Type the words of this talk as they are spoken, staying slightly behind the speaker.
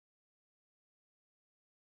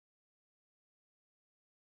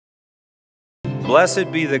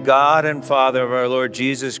Blessed be the God and Father of our Lord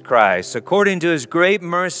Jesus Christ. According to his great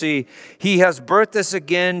mercy, he has birthed us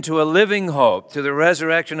again to a living hope, to the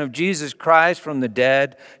resurrection of Jesus Christ from the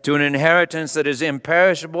dead, to an inheritance that is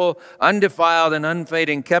imperishable, undefiled, and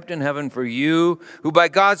unfading, kept in heaven for you, who by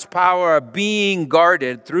God's power are being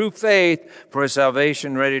guarded through faith for a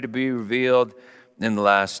salvation ready to be revealed in the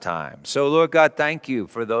last time. So, Lord God, thank you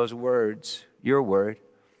for those words, your word,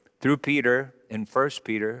 through Peter in 1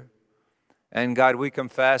 Peter. And God, we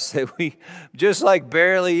confess that we just like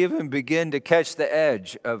barely even begin to catch the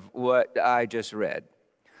edge of what I just read.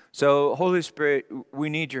 So, Holy Spirit, we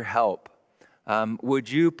need your help.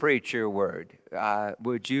 Would you preach your word?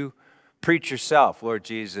 Would you preach yourself, Lord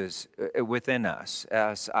Jesus, within us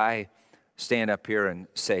as I stand up here and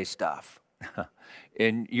say stuff?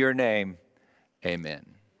 In your name, amen.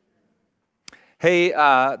 Hey,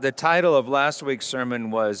 the title of last week's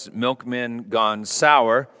sermon was Milkmen Gone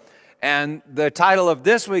Sour. And the title of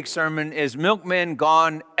this week's sermon is Milkmen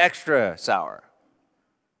Gone Extra Sour.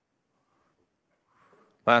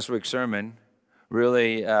 Last week's sermon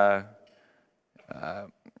really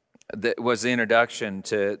was the introduction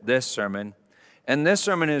to this sermon. And this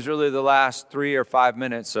sermon is really the last 3 or 5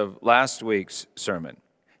 minutes of last week's sermon.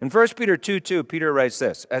 In 1 Peter 2:2, Peter writes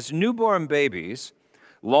this: as newborn babies,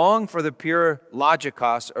 long for the pure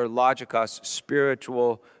logikos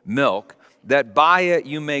spiritual milk, that by it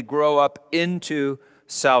you may grow up into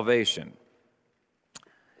salvation.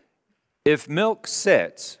 If milk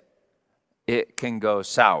sits, it can go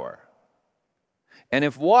sour. And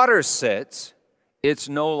if water sits, it's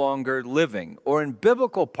no longer living. Or in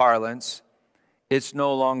biblical parlance, it's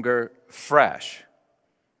no longer fresh.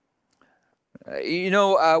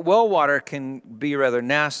 Well water can be rather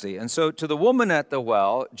nasty. And so to the woman at the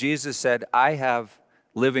well, Jesus said, I have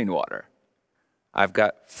living water. I've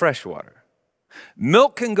got fresh water.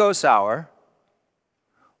 Milk can go sour,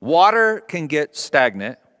 water can get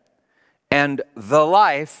stagnant, and the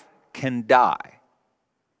life can die,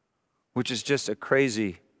 which is just a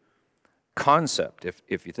crazy concept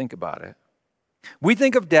if you think about it. We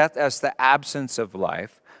think of death as the absence of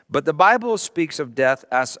life, but the Bible speaks of death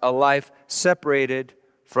as a life separated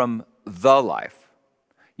from the life.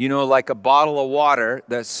 You know, like a bottle of water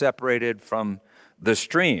that's separated from the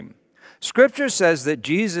stream. Scripture says that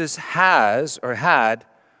Jesus has or had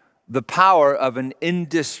the power of an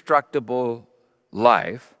indestructible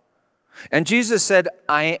life. And Jesus said,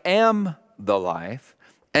 I am the life.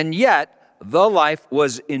 And yet the life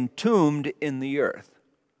was entombed in the earth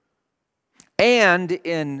and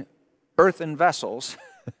in earthen vessels,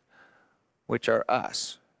 which are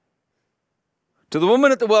us. To the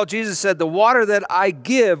woman at the well, Jesus said, the water that I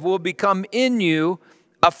give will become in you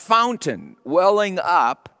a fountain welling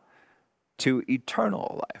up to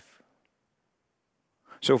eternal life.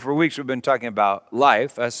 So for weeks we've been talking about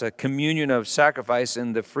life as a communion of sacrifice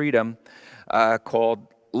and the freedom called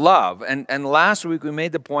love. And last week we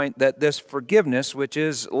made the point that this forgiveness, which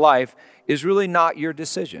is life, is really not your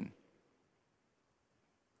decision.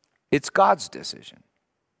 It's God's decision.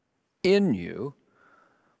 In you,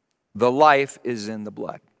 the life is in the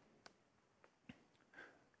blood.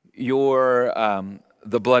 You're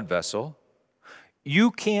the blood vessel.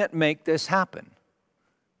 You can't make this happen.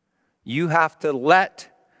 You have to let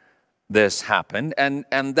this happen.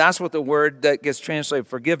 And that's what the word that gets translated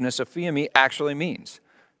forgiveness, aphiemi, actually means.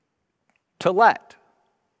 To let.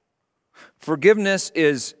 Forgiveness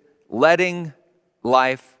is letting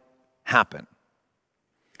life happen.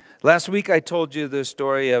 Last week I told you the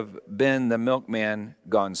story of Ben the milkman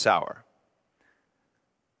gone sour.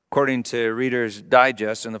 According to Reader's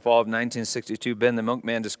Digest, in the fall of 1962, Ben the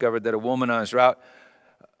milkman discovered that a woman on his route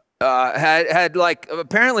had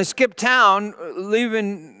apparently skipped town,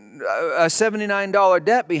 leaving a $79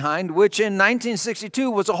 debt behind, which in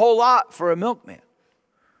 1962 was a whole lot for a milkman.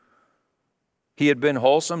 He had been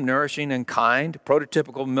wholesome, nourishing, and kind,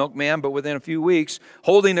 prototypical milkman, but within a few weeks,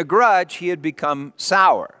 holding a grudge, he had become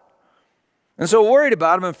sour. And so worried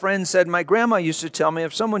about him, a friend said, my grandma used to tell me,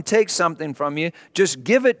 if someone takes something from you, just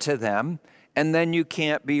give it to them, and then you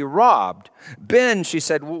can't be robbed. Ben, she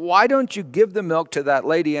said, why don't you give the milk to that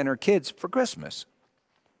lady and her kids for Christmas?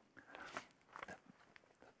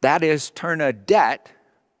 That is, turn a debt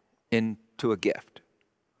into a gift.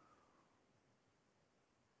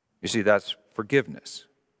 You see, that's forgiveness.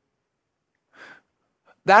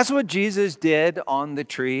 That's what Jesus did on the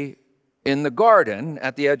tree in the garden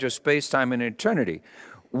at the edge of space, time, and eternity.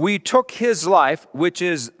 We took his life, which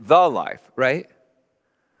is the life, right,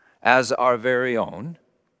 as our very own,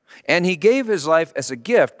 and he gave his life as a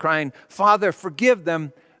gift, crying, Father, forgive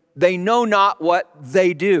them. They know not what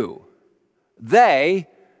they do. They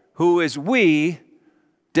who as we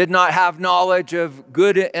did not have knowledge of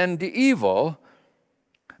good and evil,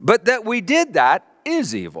 but that we did that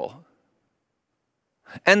is evil.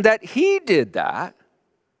 And that he did that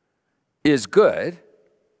is good.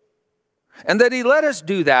 And that he let us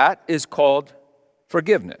do that is called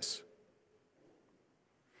forgiveness.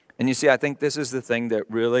 And you see, I think this is the thing that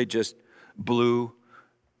really just blew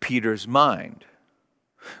Peter's mind.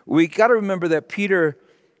 We got to remember that Peter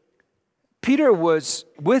was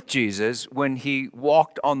with Jesus when he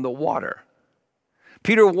walked on the water.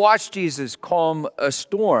 Peter watched Jesus calm a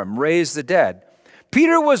storm, raise the dead.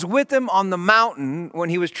 Peter was with him on the mountain when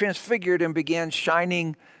he was transfigured and began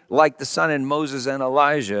shining like the sun, and Moses and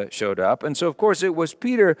Elijah showed up. And so, of course, it was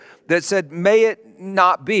Peter that said, may it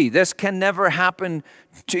not be. This can never happen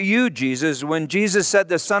to you, Jesus. When Jesus said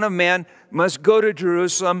the Son of Man must go to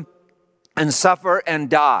Jerusalem and suffer and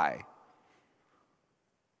die.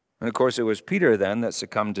 And of course, it was Peter then that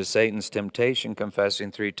succumbed to Satan's temptation,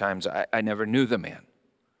 confessing 3 times, I never knew the man.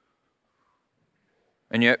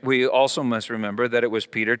 And yet we also must remember that it was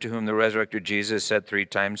Peter to whom the resurrected Jesus said 3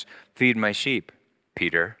 times, feed my sheep,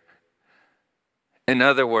 Peter. In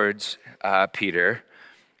other words, Peter,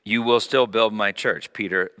 you will still build my church,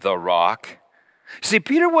 Peter, the rock. See,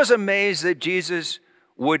 Peter was amazed that Jesus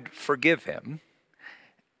would forgive him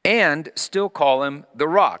and still call him the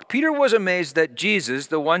rock. Peter was amazed that Jesus,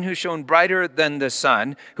 the one who shone brighter than the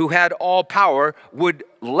sun, who had all power, would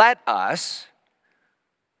let us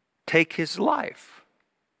take his life.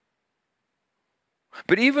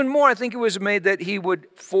 But even more, I think it was amazed that he would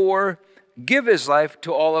forgive his life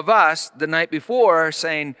to all of us the night before,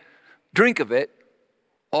 saying, drink of it,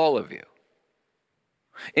 all of you.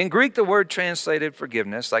 In Greek, the word translated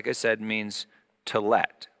forgiveness, like I said, means to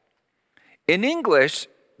let. In English,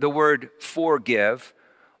 the word forgive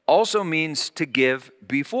also means to give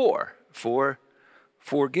before,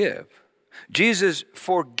 forgive. Jesus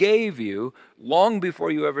forgave you long before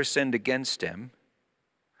you ever sinned against him.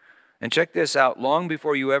 And check this out, long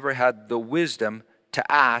before you ever had the wisdom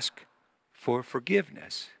to ask for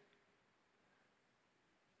forgiveness.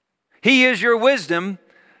 He is your wisdom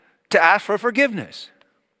to ask for forgiveness.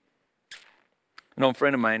 An old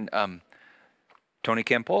friend of mine, Tony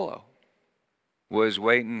Campolo, was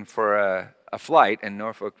waiting for a flight in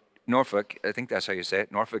Norfolk, I think that's how you say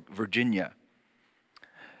it, Norfolk, Virginia.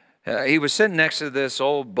 He was sitting next to this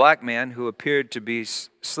old black man who appeared to be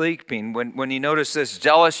sleeping when he noticed this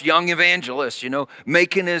zealous young evangelist,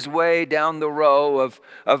 making his way down the row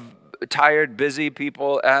of tired, busy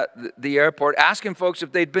people at the airport, asking folks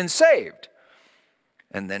if they'd been saved,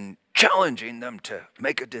 and then challenging them to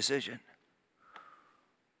make a decision.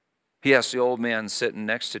 He asked the old man sitting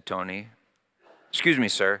next to Tony, excuse me,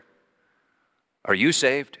 sir, are you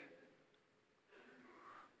saved?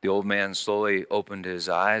 The old man slowly opened his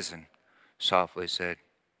eyes and softly said,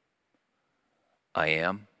 I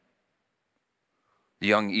am. The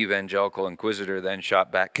young evangelical inquisitor then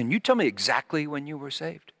shot back, can you tell me exactly when you were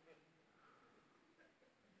saved?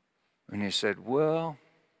 And he said, well,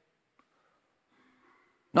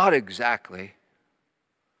 not exactly.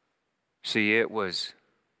 See, it was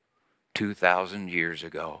 2,000 years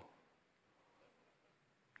ago.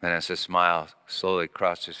 And as a smile slowly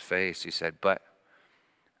crossed his face, he said, but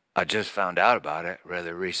I just found out about it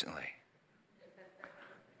rather recently.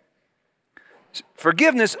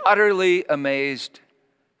 Forgiveness utterly amazed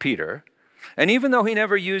Peter. And even though he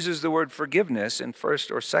never uses the word forgiveness in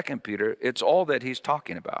 1st or 2nd Peter, it's all that he's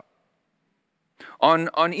talking about.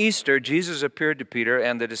 On Easter, Jesus appeared to Peter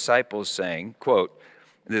and the disciples saying, quote,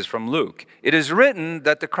 this is from Luke, it is written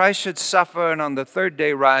that the Christ should suffer and on the 3rd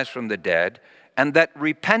day rise from the dead, and that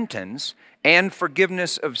repentance and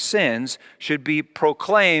forgiveness of sins should be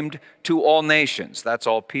proclaimed to all nations. That's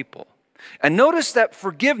all people. And notice that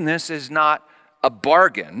forgiveness is not a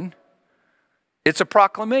bargain, it's a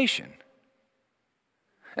proclamation.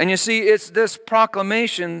 And you see, it's this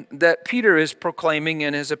proclamation that Peter is proclaiming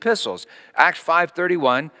in his epistles. Acts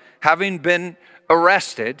 5:31, having been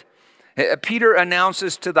arrested, Peter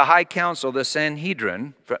announces to the high council, the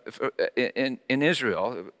Sanhedrin in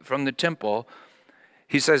Israel, from the temple,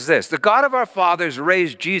 he says this, the God of our fathers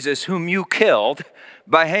raised Jesus, whom you killed,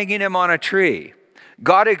 by hanging him on a tree.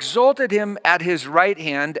 God exalted him at his right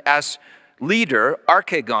hand as leader,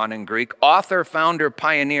 archegon in Greek, author, founder,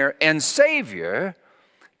 pioneer, and savior,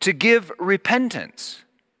 to give repentance.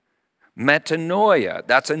 Metanoia,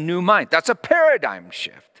 that's a new mind. That's a paradigm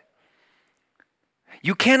shift.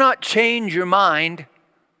 You cannot change your mind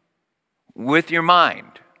with your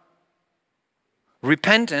mind.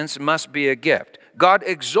 Repentance must be a gift. God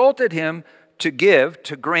exalted him to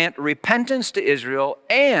grant repentance to Israel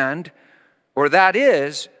and, or that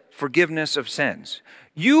is, forgiveness of sins.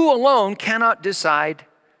 You alone cannot decide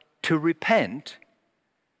to repent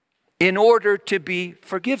in order to be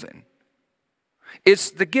forgiven.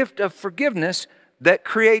 It's the gift of forgiveness that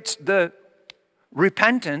creates the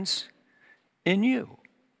repentance in you.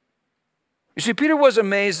 You see, Peter was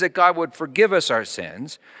amazed that God would forgive us our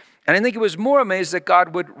sins, and I think he was more amazed that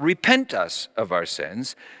God would repent us of our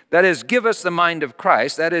sins. That is, give us the mind of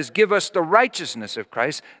Christ. That is, give us the righteousness of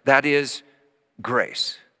Christ. That is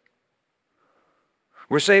grace.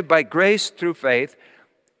 We're saved by grace through faith,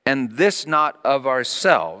 and this not of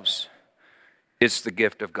ourselves. It's the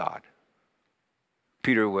gift of God.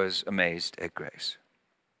 Peter was amazed at grace.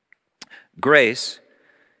 Grace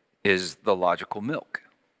is the logical milk.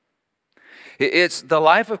 It's the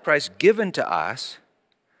life of Christ given to us,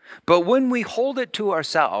 but when we hold it to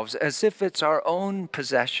ourselves as if it's our own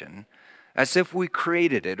possession, as if we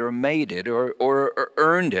created it or made it or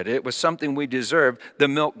earned it, it was something we deserved, the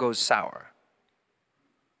milk goes sour.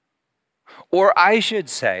 Or I should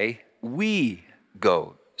say, we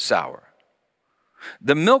go sour.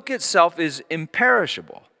 The milk itself is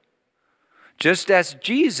imperishable, just as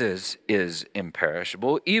Jesus is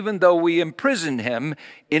imperishable, even though we imprison him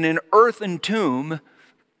in an earthen tomb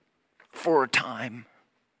for a time.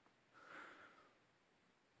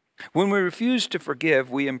 When we refuse to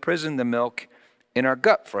forgive, we imprison the milk in our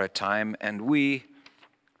gut for a time, and we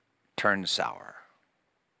turn sour.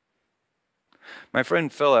 My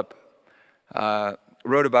friend Philip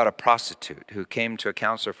wrote about a prostitute who came to a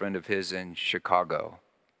counselor friend of his in Chicago.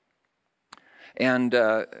 And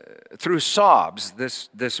through sobs,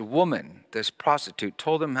 this woman, this prostitute,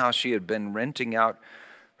 told him how she had been renting out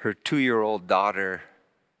her 2-year-old daughter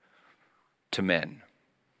to men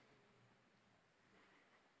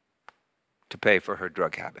to pay for her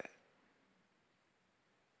drug habit.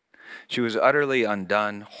 She was utterly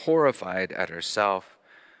undone, horrified at herself.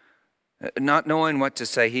 Not knowing what to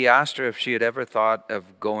say, he asked her if she had ever thought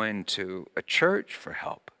of going to a church for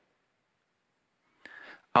help.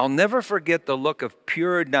 I'll never forget the look of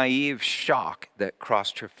pure, naive shock that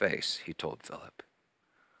crossed her face, he told Philip.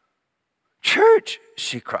 Church,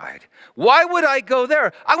 she cried. Why would I go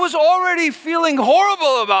there? I was already feeling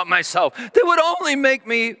horrible about myself. That would only make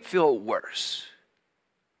me feel worse.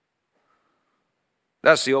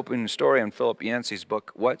 That's the opening story in Philip Yancey's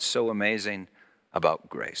book, What's So Amazing About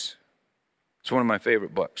Grace? It's one of my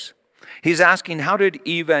favorite books. He's asking, how did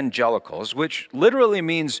evangelicals, which literally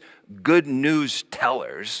means good news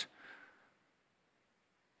tellers,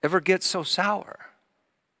 ever get so sour?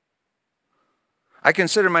 I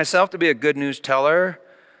consider myself to be a good news teller,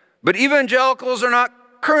 but evangelicals are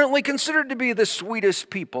not currently considered to be the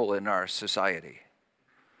sweetest people in our society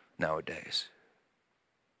nowadays.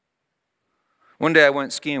 One day I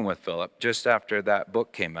went skiing with Philip just after that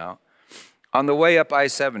book came out. On the way up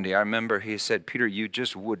I-70, I remember he said, Peter, you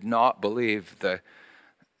just would not believe the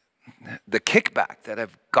kickback that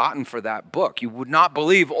I've gotten for that book. You would not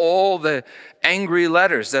believe all the angry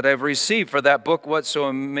letters that I've received for that book, What's So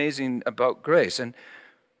Amazing About Grace. And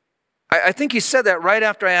I think he said that right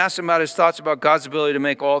after I asked him about his thoughts about God's ability to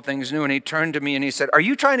make all things new. And he turned to me and he said, are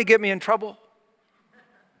you trying to get me in trouble?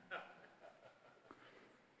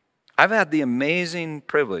 I've had the amazing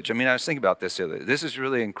privilege, I was thinking about this the other day. This is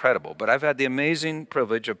really incredible, but I've had the amazing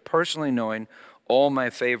privilege of personally knowing all my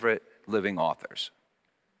favorite living authors.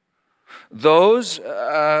 They're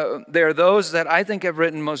those that I think have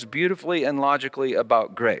written most beautifully and logically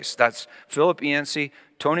about grace. That's Philip Yancey,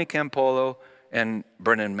 Tony Campolo, and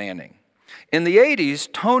Brennan Manning. In the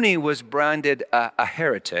 80s, Tony was branded a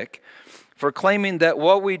heretic for claiming that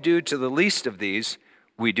what we do to the least of these,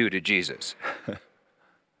 we do to Jesus.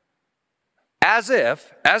 As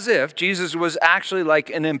if Jesus was actually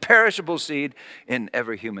like an imperishable seed in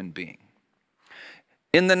every human being.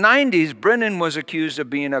 In the 90s, Brennan was accused of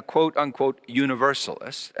being a quote-unquote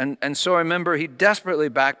universalist. And so I remember he desperately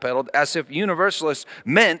backpedaled as if universalist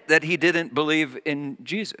meant that he didn't believe in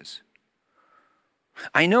Jesus.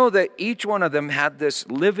 I know that each one of them had this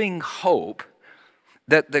living hope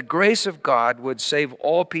that the grace of God would save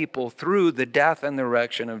all people through the death and the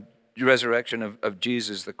resurrection of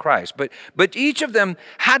Jesus the Christ. But each of them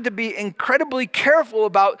had to be incredibly careful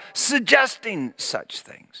about suggesting such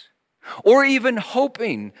things or even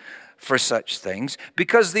hoping for such things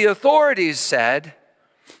because the authorities said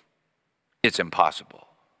it's impossible.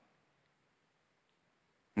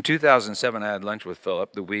 In 2007, I had lunch with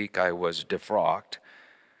Philip the week I was defrocked,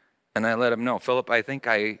 and I let him know, Philip, I think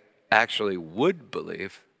I actually would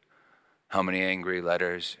believe how many angry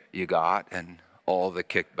letters you got and all the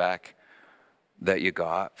kickback that you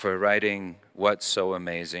got for writing What's So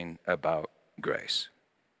Amazing About Grace.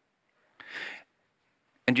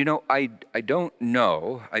 And I don't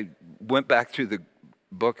know. I went back through the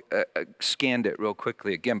book, scanned it real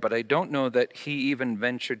quickly again, but I don't know that he even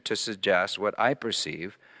ventured to suggest what I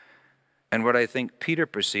perceive and what I think Peter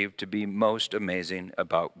perceived to be most amazing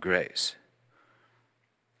about grace.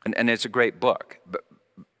 And it's a great book. But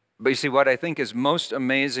you see, what I think is most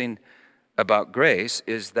amazing about grace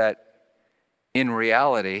is that in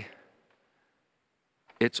reality,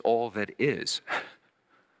 it's all that is.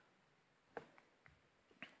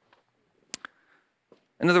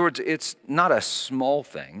 In other words, it's not a small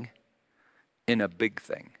thing in a big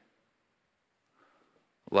thing,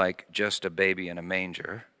 like just a baby in a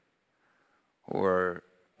manger, or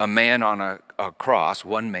a man on a cross,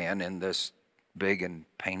 one man in this big and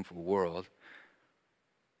painful world,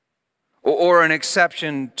 or an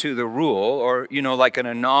exception to the rule, or, like an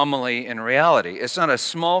anomaly in reality. It's not a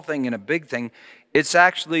small thing in a big thing. It's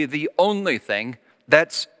actually the only thing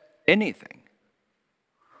that's anything.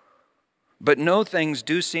 But no things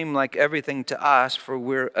do seem like everything to us, for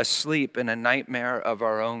we're asleep in a nightmare of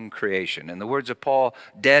our own creation. In the words of Paul,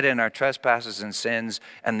 dead in our trespasses and sins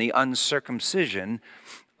and the uncircumcision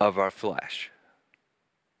of our flesh.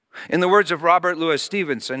 In the words of Robert Louis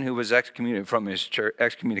Stevenson, who was excommunicated from his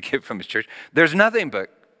church, there's nothing but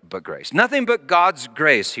grace. Nothing but God's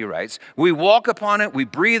grace, he writes. We walk upon it, we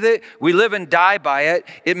breathe it, we live and die by it.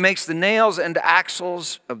 It makes the nails and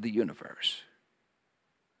axles of the universe.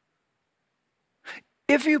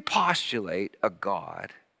 If you postulate a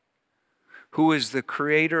God who is the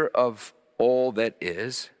creator of all that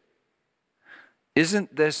is,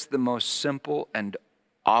 isn't this the most simple and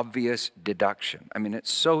obvious deduction? I mean,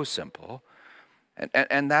 it's so simple.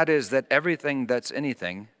 And that is that everything that's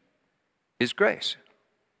anything is grace.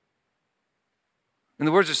 In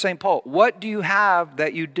the words of St. Paul, what do you have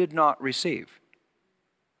that you did not receive?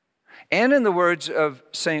 And in the words of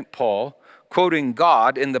St. Paul, quoting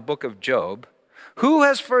God in the book of Job, who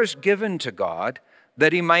has first given to God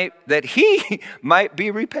that he might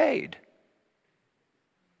be repaid?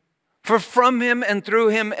 For from him and through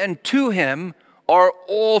him and to him are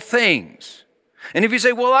all things. And if you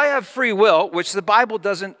say, well, I have free will, which the Bible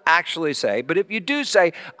doesn't actually say, but if you do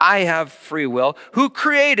say, I have free will, who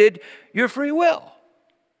created your free will?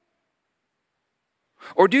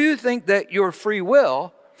 Or do you think that your free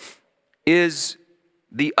will is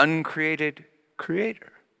the uncreated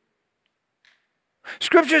creator?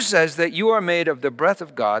 Scripture says that you are made of the breath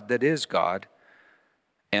of God that is God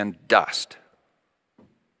and dust.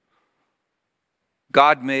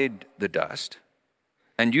 God made the dust,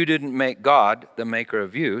 and you didn't make God the maker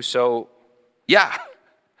of you. So, yeah,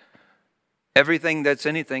 everything that's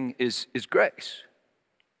anything is grace.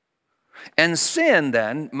 And sin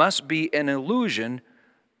then must be an illusion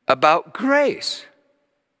about grace.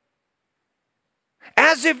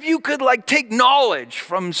 As if you could take knowledge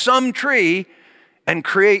from some tree and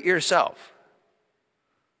create yourself.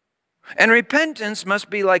 And repentance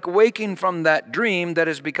must be like waking from that dream that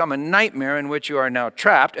has become a nightmare in which you are now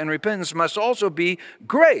trapped. And repentance must also be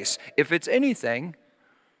grace, if it's anything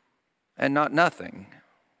and not nothing.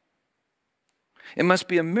 It must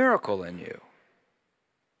be a miracle in you.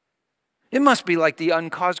 It must be like the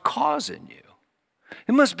uncaused cause in you.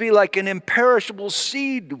 It must be like an imperishable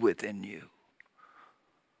seed within you,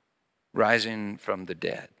 rising from the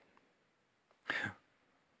dead.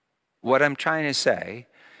 What I'm trying to say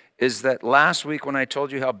is that last week when I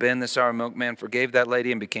told you how Ben, the sour milkman, forgave that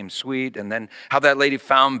lady and became sweet, and then how that lady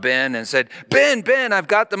found Ben and said, Ben, I've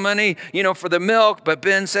got the money, for the milk, but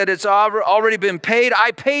Ben said it's already been paid.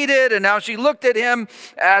 I paid it, and now she looked at him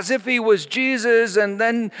as if he was Jesus, and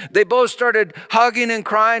then they both started hugging and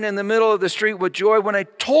crying in the middle of the street with joy. When I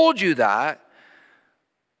told you that,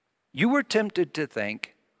 you were tempted to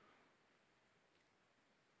think,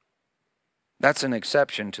 that's an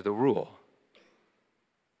exception to the rule.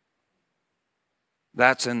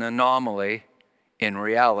 That's an anomaly in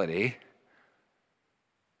reality.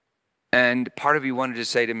 And part of you wanted to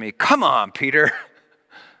say to me, come on, Peter,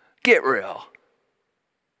 get real.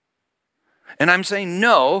 And I'm saying,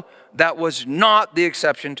 no, that was not the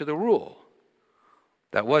exception to the rule.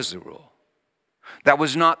 That was the rule. That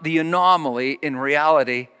was not the anomaly in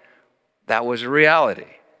reality. That was reality.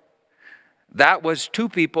 That was two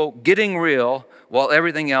people getting real while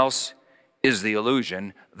everything else is the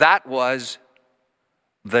illusion. That was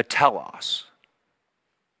the telos.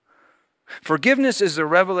 Forgiveness is the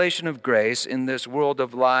revelation of grace in this world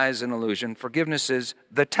of lies and illusion. Forgiveness is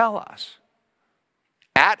the telos.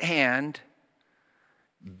 At hand,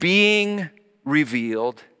 being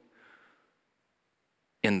revealed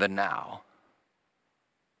in the now.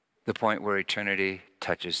 The point where eternity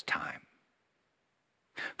touches time.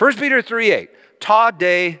 1 Peter 3:8, ta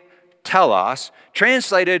de telos,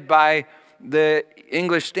 translated by the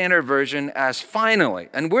English Standard Version as finally.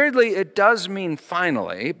 And weirdly, it does mean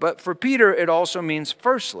finally, but for Peter, it also means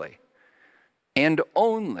firstly and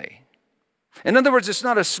only. In other words, it's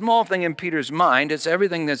not a small thing in Peter's mind. It's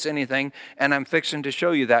everything that's anything, and I'm fixing to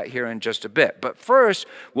show you that here in just a bit. But first,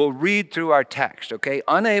 we'll read through our text, okay?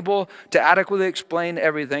 Unable to adequately explain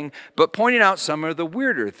everything, but pointing out some of the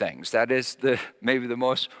weirder things. That is maybe the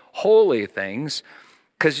most holy things,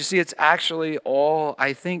 because you see, it's actually all,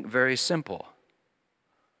 I think, very simple.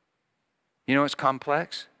 You know what's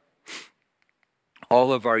complex?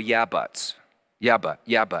 All of our yeah buts. Yeah but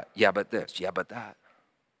this, yeah but that.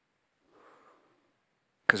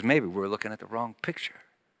 Because maybe we're looking at the wrong picture.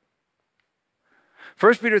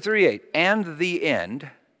 1 Peter 3:8, and the end,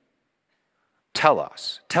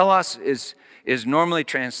 telos. Telos is normally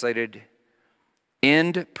translated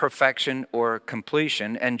end, perfection, or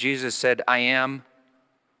completion. And Jesus said, I am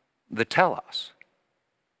the telos.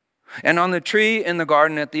 And on the tree in the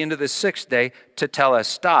garden at the end of the sixth day,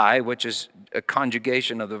 tetelestai, which is a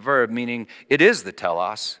conjugation of the verb, meaning it is the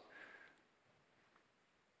telos,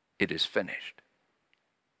 it is finished.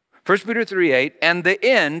 1 Peter 3:8, and the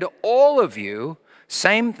end, all of you,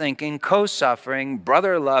 same thinking, co-suffering,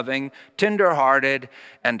 brother-loving, tender-hearted,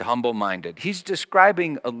 and humble-minded. He's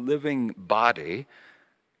describing a living body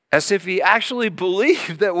as if he actually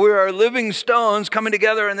believed that we are living stones coming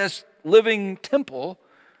together in this living temple.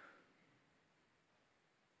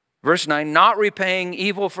 Verse 9, not repaying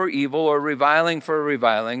evil for evil or reviling for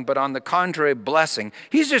reviling, but on the contrary, blessing.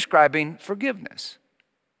 He's describing forgiveness.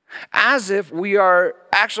 As if we are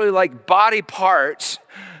actually like body parts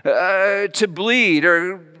to bleed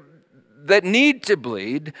or that need to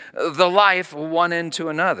bleed the life one into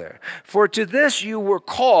another. For to this you were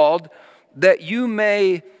called, that you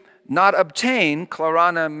may not obtain,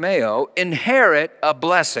 clarana meo, inherit a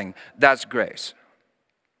blessing. That's grace.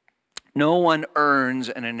 No one earns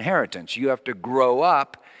an inheritance. You have to grow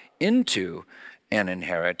up into an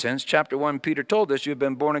inheritance. Chapter 1, Peter told us you've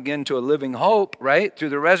been born again to a living hope, right? Through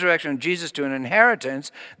the resurrection of Jesus to an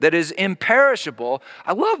inheritance that is imperishable.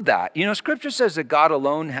 I love that. You know, Scripture says that God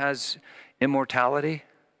alone has immortality.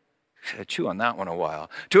 Chew on that one a while.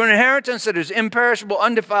 To an inheritance that is imperishable,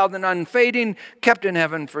 undefiled, and unfading, kept in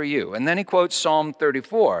heaven for you. And then he quotes Psalm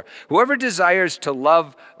 34. Whoever desires to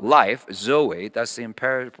love life, Zoe, that's the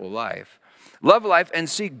imperishable life, love life and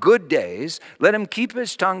see good days, let him keep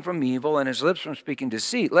his tongue from evil and his lips from speaking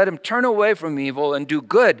deceit. Let him turn away from evil and do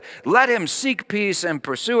good. Let him seek peace and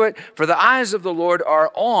pursue it. For the eyes of the Lord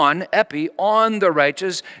are on, on the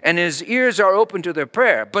righteous, and his ears are open to their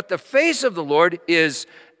prayer. But the face of the Lord is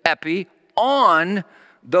on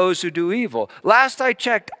those who do evil. Last I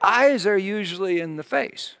checked, eyes are usually in the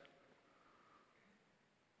face.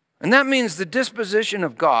 And that means the disposition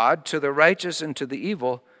of God to the righteous and to the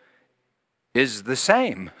evil is the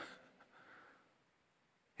same.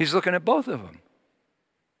 He's looking at both of them.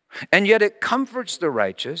 And yet it comforts the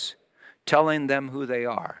righteous, telling them who they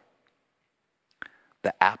are.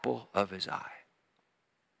 The apple of his eye.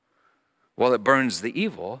 While it burns the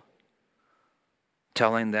evil,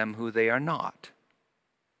 telling them who they are not.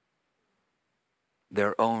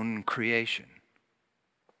 Their own creation.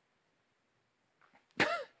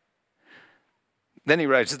 Then he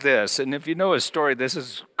writes this, and if you know his story, this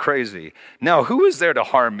is crazy. Now, who is there to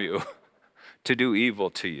harm you, to do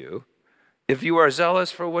evil to you, if you are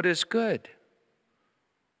zealous for what is good?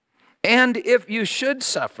 And if you should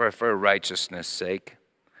suffer for righteousness' sake,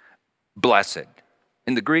 blessed.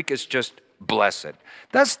 In the Greek, it's just blessed.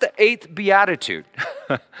 That's the 8th beatitude.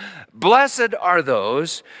 Blessed are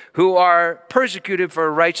those who are persecuted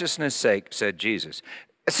for righteousness' sake, said Jesus.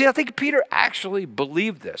 See, I think Peter actually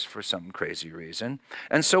believed this for some crazy reason.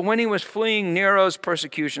 And so when he was fleeing Nero's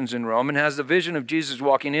persecutions in Rome and has the vision of Jesus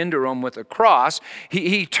walking into Rome with a cross,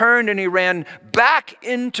 he turned and he ran back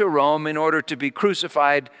into Rome in order to be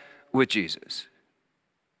crucified with Jesus.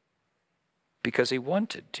 Because he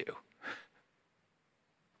wanted to.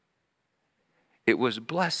 It was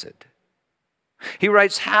blessed. He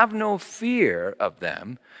writes, have no fear of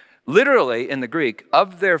them. Literally, in the Greek,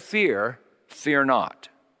 of their fear, fear not.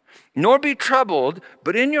 Nor be troubled,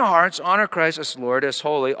 but in your hearts honor Christ as Lord, as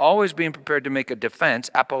holy, always being prepared to make a defense,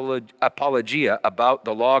 apologia, about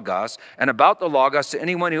the Logos, and about the Logos to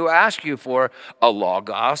anyone who asks you for a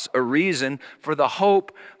Logos, a reason for the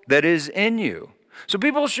hope that is in you. So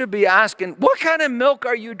people should be asking, what kind of milk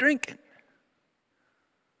are you drinking?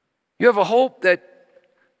 You have a hope that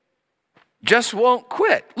just won't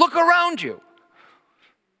quit. Look around you.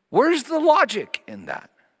 Where's the logic in that?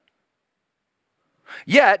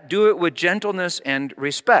 Yet do it with gentleness and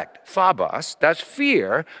respect. Phobos, that's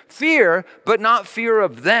fear. Fear, but not fear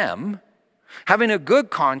of them. Having a good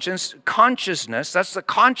consciousness, that's the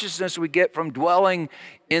consciousness we get from dwelling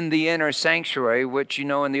in the inner sanctuary, which,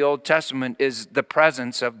 in the Old Testament is the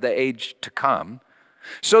presence of the age to come.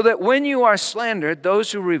 So that when you are slandered,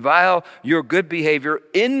 those who revile your good behavior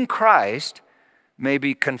in Christ may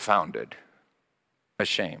be confounded,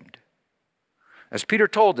 ashamed. As Peter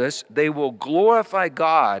told us, they will glorify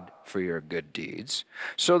God for your good deeds.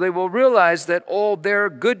 So they will realize that all their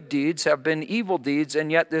good deeds have been evil deeds,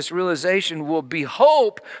 and yet this realization will be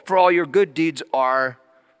hope, for all your good deeds are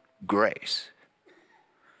grace.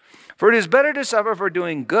 For it is better to suffer for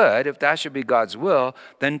doing good, if that should be God's will,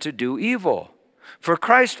 than to do evil. For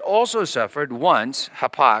Christ also suffered once,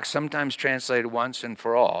 hapax, sometimes translated once and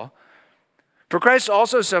for all. For Christ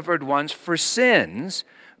also suffered once for sins,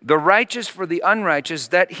 the righteous for the unrighteous,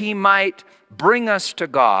 that he might bring us to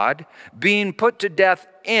God, being put to death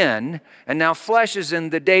in, and now flesh is in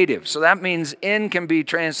the dative. So that means in can be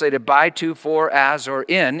translated by, to, for, as, or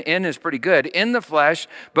in. In is pretty good. In the flesh,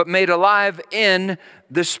 but made alive in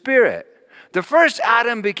the spirit. The first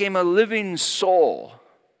Adam became a living soul,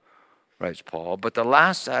 writes Paul, but the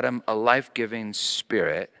last Adam a life-giving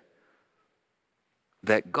spirit,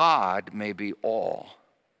 that God may be all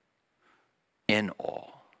in all.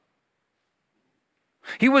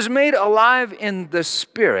 He was made alive in the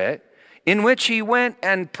Spirit, in which he went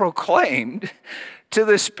and proclaimed to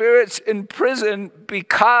the spirits in prison,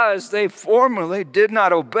 because they formerly did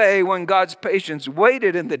not obey when God's patience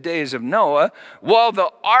waited in the days of Noah, while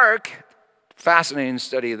the ark, fascinating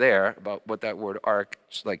study there about what that word ark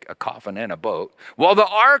is, like a coffin and a boat, while the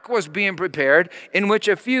ark was being prepared, in which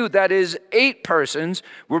a few, that is 8 persons,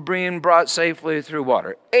 were being brought safely through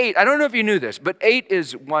water. 8, I don't know if you knew this, but 8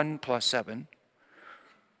 is 1 plus 7.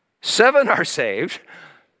 7 are saved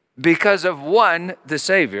because of 1, the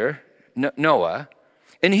Savior, Noah.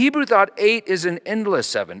 In Hebrew thought, 8 is an endless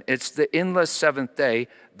 7. It's the endless seventh day,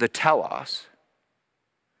 the telos.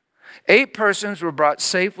 8 persons were brought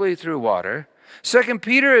safely through water. 2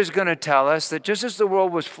 Peter is going to tell us that just as the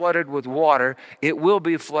world was flooded with water, it will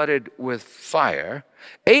be flooded with fire.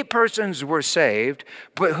 8 persons were saved,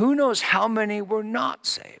 but who knows how many were not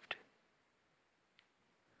saved?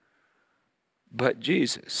 But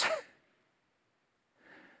Jesus,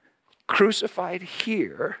 crucified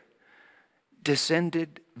here,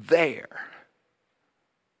 descended there,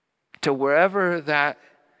 to wherever that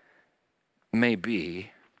may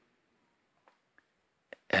be,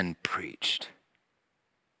 and preached.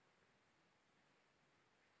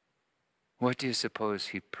 What do you suppose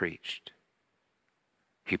he preached?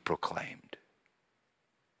 He proclaimed.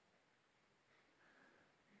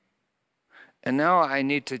 And now I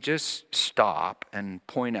need to just stop and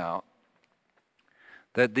point out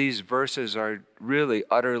that these verses are really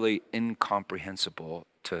utterly incomprehensible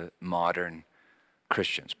to modern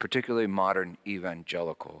Christians, particularly modern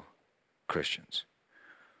evangelical Christians.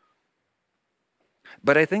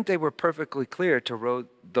 But I think they were perfectly clear to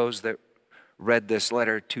those that read this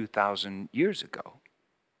letter 2,000 years ago.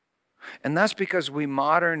 And that's because we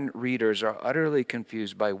modern readers are utterly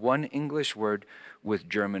confused by one English word with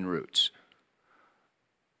German roots.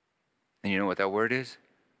 And you know what that word is?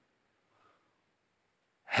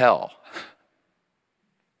 Hell.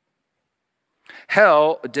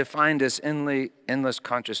 Hell, defined as endless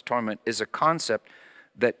conscious torment, is a concept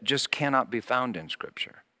that just cannot be found in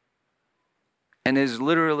Scripture and is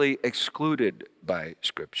literally excluded by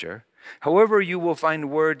Scripture. However, you will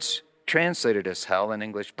find words translated as hell in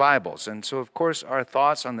English Bibles. And so, of course, our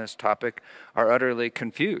thoughts on this topic are utterly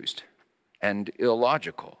confused and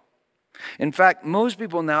illogical. In fact, most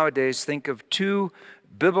people nowadays think of 2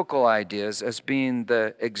 biblical ideas as being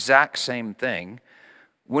the exact same thing,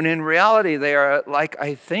 when in reality they are like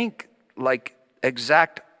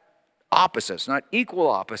exact opposites, not equal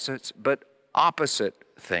opposites, but opposite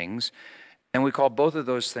things. And we call both of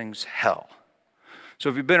those things hell. So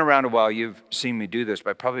if you've been around a while, you've seen me do this, but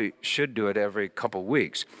I probably should do it every couple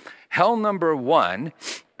weeks. Hell number 1,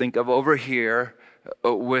 think of over here,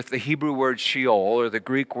 with the Hebrew word Sheol, or the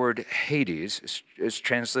Greek word Hades, is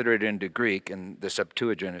transliterated into Greek, and the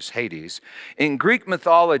Septuagint is Hades. In Greek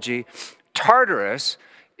mythology, Tartarus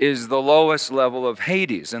is the lowest level of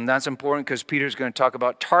Hades, and that's important because Peter's going to talk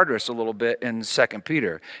about Tartarus a little bit in 2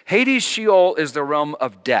 Peter. Hades, Sheol, is the realm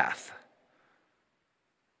of death,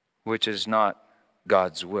 which is not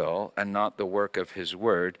God's will and not the work of his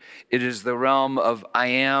word. It is the realm of I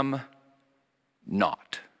am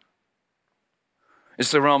not.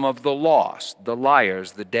 It's the realm of the lost, the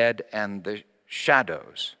liars, the dead, and the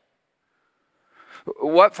shadows.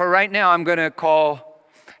 What for right now I'm going to call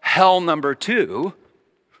hell number 2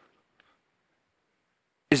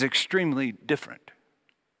 is extremely different.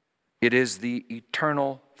 It is the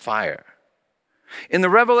eternal fire. In the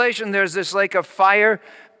Revelation, there's this lake of fire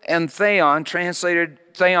and theon translated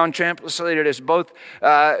as both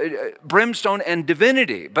brimstone and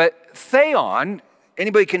divinity. But theon,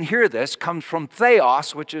 anybody can hear this, comes from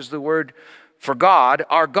theos, which is the word for God.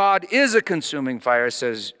 Our God is a consuming fire,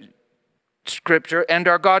 says Scripture, and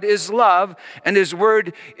our God is love, and his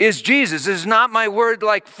word is Jesus. It is not my word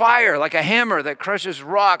like fire, like a hammer that crushes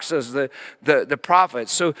rocks, says the prophet.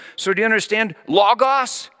 So do you understand?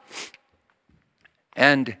 Logos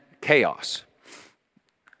and chaos.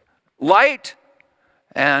 Light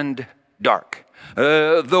and dark.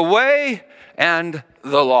 The way and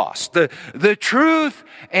the lost. The truth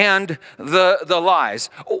and the lies.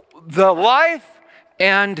 The life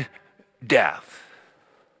and death.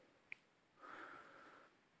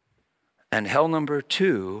 And hell number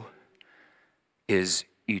 2 is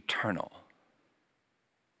eternal.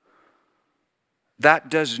 That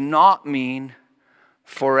does not mean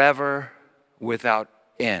forever without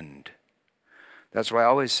end. That's why I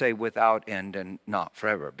always say without end and not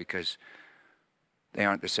forever, because they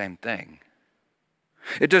aren't the same thing.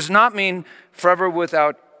 It does not mean forever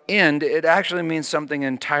without end. It actually means something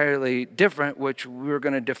entirely different, which we're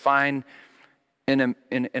going to define in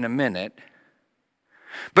a minute.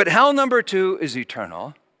 But hell number 2 is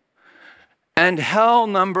eternal, and hell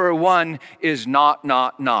number 1 is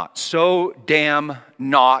not. So damn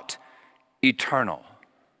not eternal.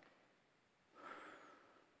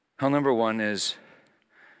 Hell number 1 is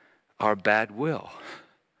our bad will.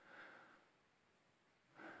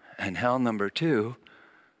 And hell number 2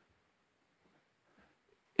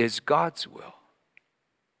 is God's will,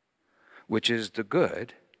 which is the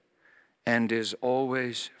good and is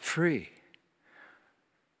always free.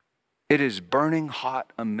 It is burning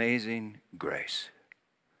hot, amazing grace.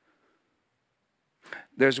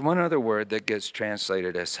 There's one other word that gets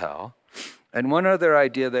translated as hell, and one other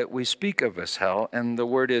idea that we speak of as hell, and the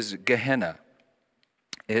word is Gehenna.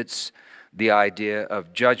 It's the idea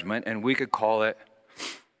of judgment, and we could call it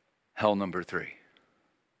hell number 3.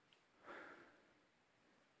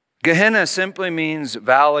 Gehenna simply means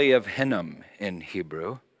valley of Hinnom in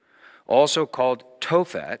Hebrew, also called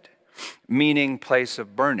Tophet, meaning place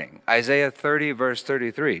of burning. Isaiah 30, verse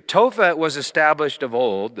 33. Tophet was established of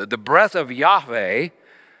old, the breath of Yahweh,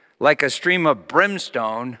 like a stream of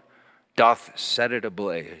brimstone, doth set it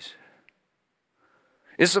ablaze.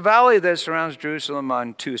 It's the valley that surrounds Jerusalem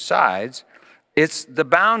on 2 sides. It's the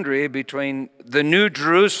boundary between the new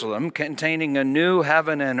Jerusalem, containing a new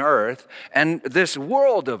heaven and earth, and this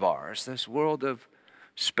world of ours, this world of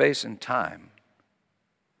space and time.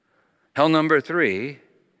 Hell number 3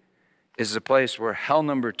 is the place where hell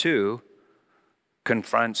number 2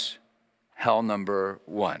 confronts hell number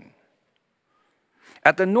 1.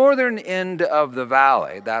 At the northern end of the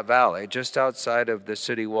valley, that valley, just outside of the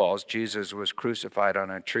city walls, Jesus was crucified on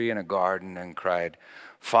a tree in a garden and cried,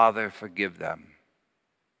 "Father, forgive them.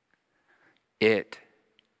 It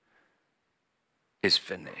is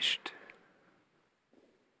finished."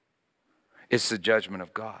 It's the judgment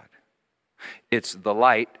of God. It's the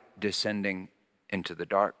light descending into the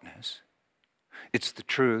darkness. It's the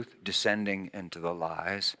truth descending into the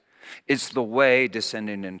lies. It's the way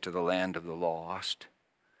descending into the land of the lost.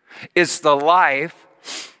 It's the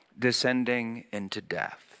life descending into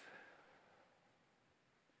death.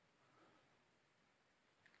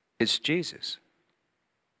 It's Jesus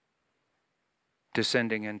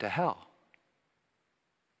descending into hell.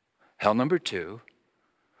 Hell number 2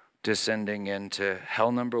 descending into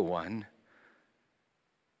hell number 1,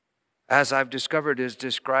 as I've discovered, is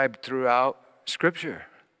described throughout Scripture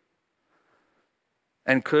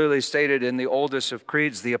and clearly stated in the oldest of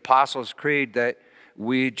creeds, the Apostles' Creed that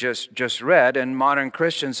we just read. And modern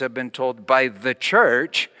Christians have been told by the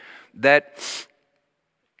church that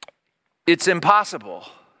it's impossible.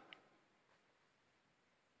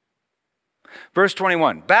 Verse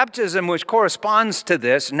 21, baptism which corresponds to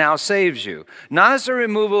this now saves you, not as a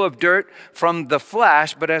removal of dirt from the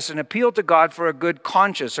flesh, but as an appeal to God for a good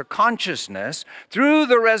conscience or consciousness through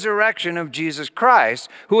the resurrection of Jesus Christ,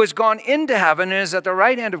 who has gone into heaven and is at the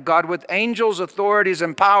right hand of God with angels, authorities,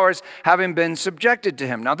 and powers having been subjected to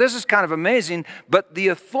him. Now this is kind of amazing, but the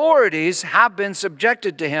authorities have been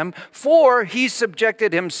subjected to him, for he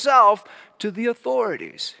subjected himself to the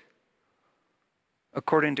authorities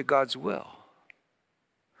according to God's will.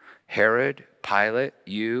 Herod, Pilate,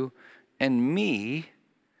 you, and me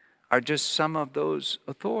are just some of those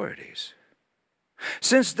authorities.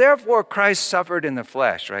 Since therefore Christ suffered in the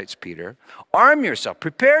flesh, writes Peter, arm yourself,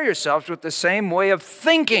 prepare yourselves with the same way of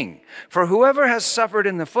thinking. For whoever has suffered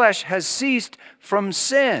in the flesh has ceased from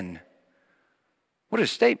sin. What a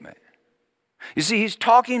statement. You see, he's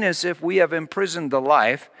talking as if we have imprisoned the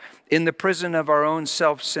life in the prison of our own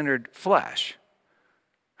self-centered flesh.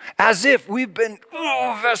 As if we've been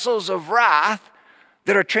vessels of wrath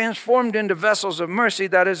that are transformed into vessels of mercy,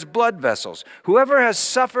 that is, blood vessels. Whoever has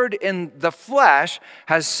suffered in the flesh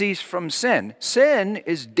has ceased from sin. Sin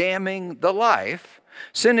is damning the life.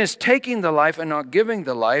 Sin is taking the life and not giving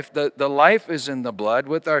the life. The life is in the blood.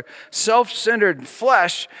 With our self-centered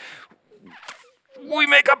flesh, we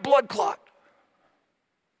make a blood clot.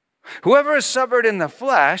 Whoever has suffered in the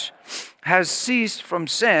flesh has ceased from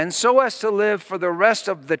sin so as to live for the rest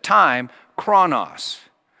of the time, chronos.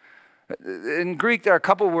 In Greek, there are a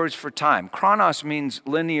couple words for time. Chronos means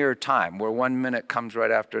linear time, where 1 minute comes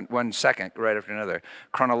right after, 1 second right after another,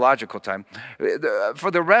 chronological time.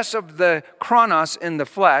 For the rest of the chronos in the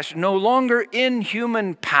flesh, no longer in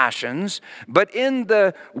human passions, but in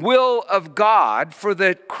the will of God. For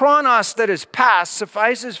the chronos that is past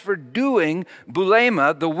suffices for doing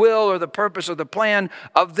boulema, the will or the purpose or the plan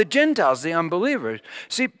of the Gentiles, the unbelievers.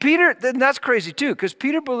 See, Peter, that's crazy too, because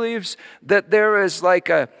Peter believes that there is like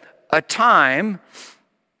a time,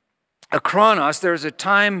 a chronos, there's a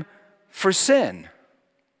time for sin.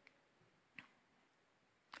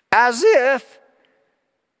 As if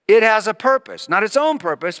it has a purpose. Not its own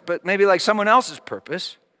purpose, but maybe like someone else's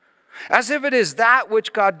purpose. As if it is that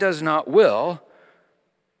which God does not will,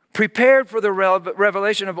 prepared for the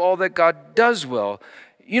revelation of all that God does will.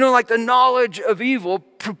 You know, like the knowledge of evil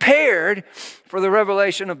prepared for the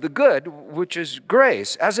revelation of the good, which is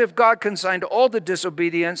grace. As if God consigned all the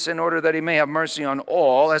disobedience in order that he may have mercy on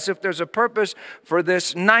all, as if there's a purpose for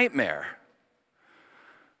this nightmare.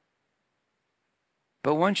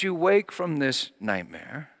 But once you wake from this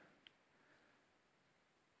nightmare,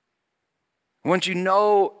 once you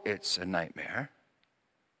know it's a nightmare,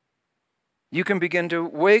 you can begin to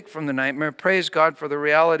wake from the nightmare, praise God for the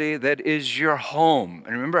reality that is your home.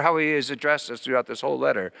 And remember how he has addressed us throughout this whole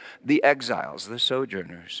letter, the exiles, the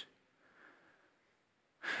sojourners.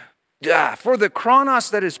 For the chronos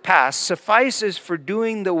that is past suffices for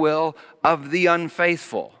doing the will of the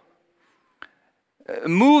unfaithful.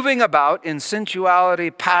 Moving about in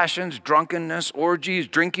sensuality, passions, drunkenness, orgies,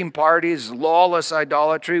 drinking parties, lawless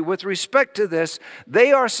idolatry. With respect to this,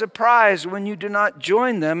 they are surprised when you do not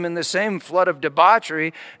join them in the same flood of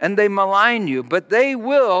debauchery, and they malign you. But they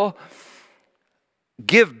will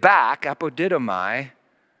give back, apodidomai,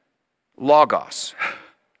 logos.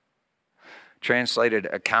 Translated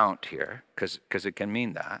account here, because it can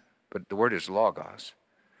mean that, but the word is logos.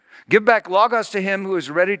 Give back logos to him who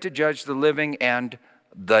is ready to judge the living and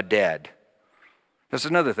the dead. That's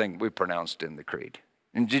another thing we pronounced in the creed.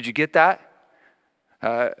 And did you get that?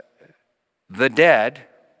 The dead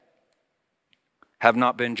have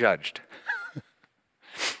not been judged.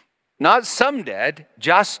 Not some dead,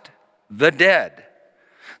 just the dead.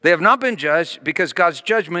 They have not been judged because God's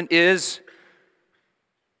judgment is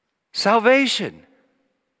salvation.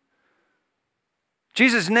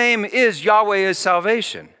 Jesus' name is Yahweh is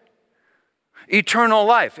salvation. Eternal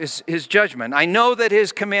life is his judgment. I know that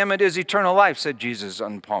his commandment is eternal life, said Jesus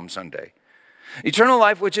on Palm Sunday. Eternal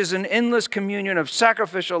life, which is an endless communion of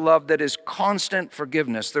sacrificial love that is constant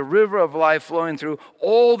forgiveness, the river of life flowing through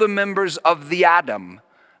all the members of the Adam,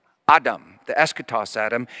 the eschatos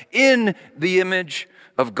Adam, in the image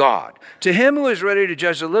of God. To him who is ready to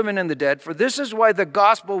judge the living and the dead, for this is why the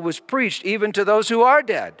gospel was preached even to those who are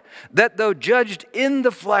dead, that though judged in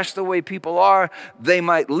the flesh the way people are, they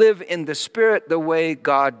might live in the spirit the way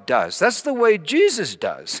God does. That's the way Jesus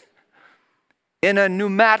does. In a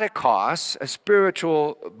pneumatikos, a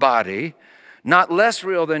spiritual body, not less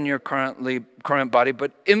real than your current body,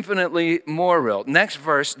 but infinitely more real. Next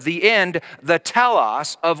verse, the end, the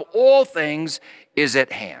telos of all things is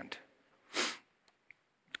at hand.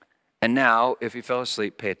 And now, if you fell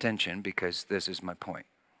asleep, pay attention, because this is my point.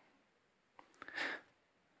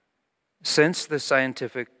 Since the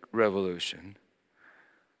scientific revolution,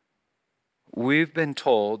 we've been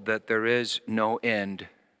told that there is no end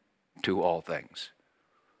to all things,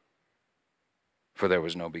 for there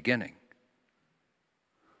was no beginning.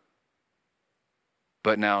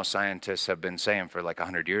 But now scientists have been saying for like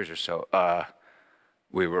 100 years or so,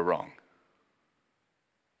 we were wrong.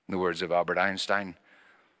 In the words of Albert Einstein,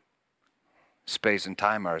 space and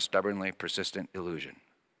time are a stubbornly persistent illusion.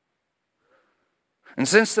 And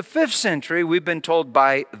since the 5th century, we've been told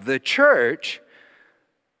by the church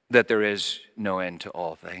that there is no end to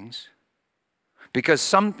all things. because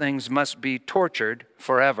some things must be tortured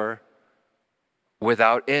forever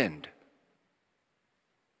without end.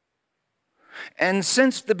 And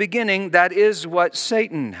since the beginning, that is what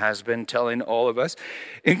Satan has been telling all of us,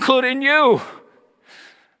 including you.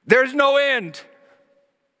 There's no end,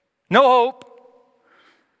 no hope,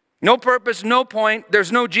 no purpose, no point.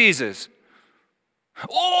 There's no Jesus.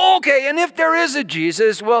 Okay, and if there is a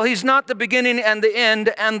Jesus, well, he's not the beginning and the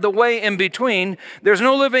end and the way in between. There's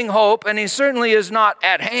no living hope, and he certainly is not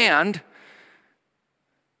at hand.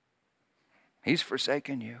 He's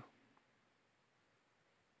forsaken you.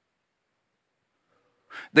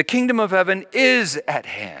 The kingdom of heaven is at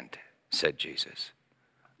hand, said Jesus,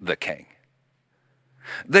 the King.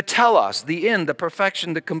 The telos, the end, the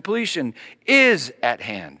perfection, the completion is at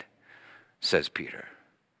hand, says Peter.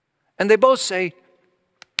 And they both say,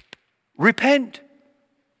 repent.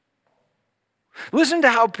 Listen to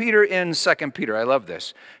how Peter ends 2 Peter. I love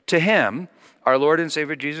this. To him, our Lord and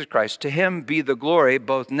Savior Jesus Christ, to him be the glory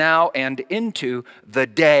both now and into the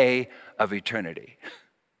day of eternity.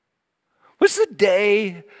 What's the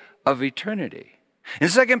day of eternity? In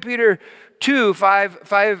 2 Peter 2,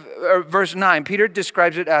 verse 9, Peter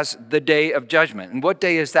describes it as the day of judgment. And what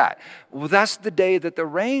day is that? Well, that's the day that the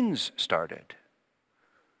rains started.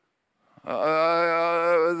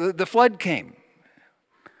 The flood came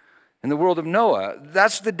in the world of Noah.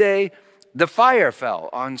 That's the day the fire fell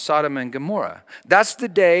on Sodom and Gomorrah. That's the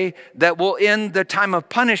day that will end the time of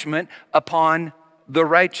punishment upon the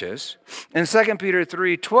righteous. In 2 Peter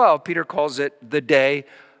 3:12, Peter calls it the day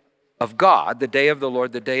of God, the day of the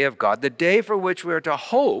Lord, the day of God, the day for which we are to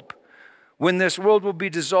hope when this world will be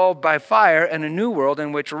dissolved by fire and a new world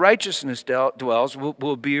in which righteousness dwells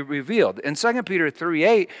will be revealed. In 2 Peter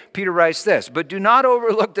 3:8, Peter writes this, but do not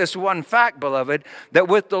overlook this one fact, beloved, that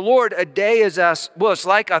with the Lord a day is it's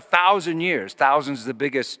like 1,000 years. Thousands is the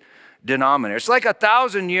biggest denominator. It's like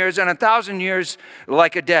 1,000 years, and 1,000 years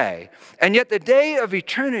like a day. And yet the day of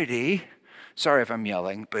eternity, sorry if I'm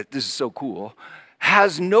yelling, but this is so cool,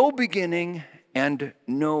 has no beginning and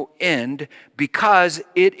no end, because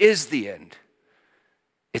it is the end.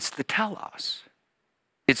 It's the telos.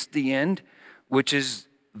 It's the end, which is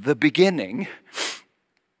the beginning.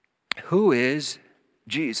 Who is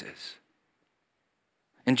Jesus?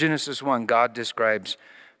 In Genesis 1, God describes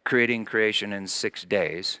creating creation in 6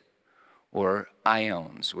 days, or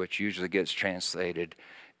ions, which usually gets translated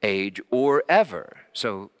age or ever.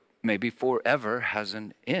 So maybe forever has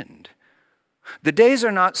an end. The days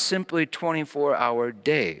are not simply 24-hour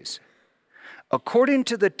days. According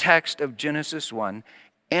to the text of Genesis 1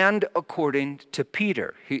 and according to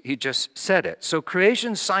Peter, he just said it. So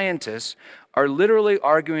creation scientists are literally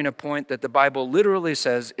arguing a point that the Bible literally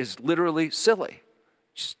says is literally silly.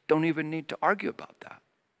 Just don't even need to argue about that.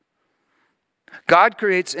 God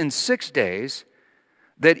creates in 6 days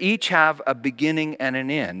that each have a beginning and an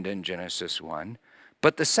end in Genesis 1,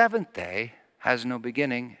 but the seventh day has no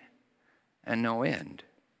beginning and no end.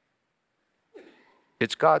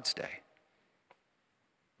 It's God's day,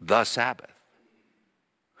 the Sabbath.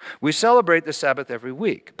 We celebrate the Sabbath every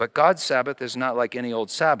week, but God's Sabbath is not like any old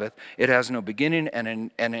Sabbath. It has no beginning and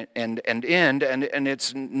end, and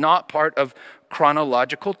it's not part of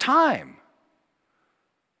chronological time.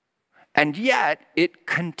 And yet, it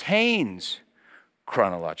contains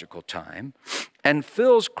chronological time and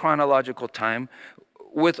fills chronological time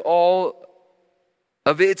with all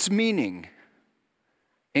of its meaning.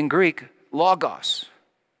 In Greek, logos.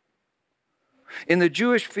 In the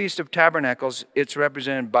Jewish Feast of Tabernacles, it's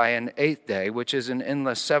represented by an 8th day, which is an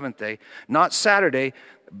endless 7th day, not Saturday,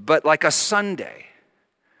 but like a Sunday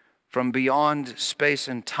from beyond space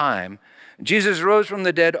and time. Jesus rose from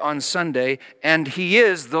the dead on Sunday, and he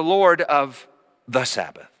is the Lord of the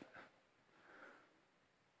Sabbath.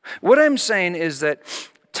 What I'm saying is that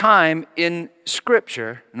time in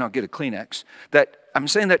Scripture, and I'll get a Kleenex, that I'm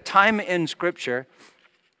saying that time in Scripture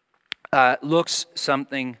looks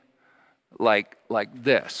something like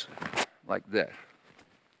this.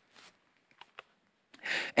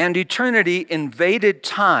 And eternity invaded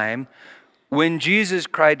time when Jesus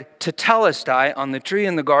cried tetelestai on the tree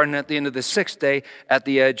in the garden at the end of the 6th day at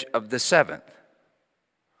the edge of the 7th.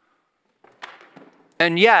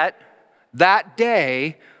 And yet, that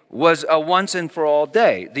day was a once and for all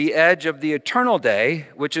day, the edge of the eternal day,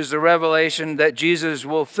 which is the revelation that Jesus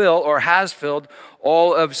will fill or has filled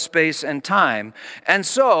all of space and time. And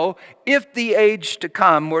so, if the age to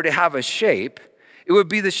come were to have a shape, it would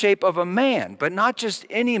be the shape of a man, but not just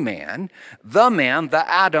any man, the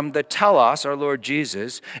Adam, the telos, our Lord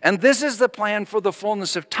Jesus. And this is the plan for the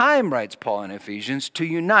fullness of time, writes Paul in Ephesians, to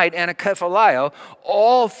unite, anakephalio,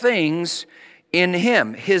 all things in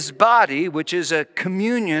him. His body, which is a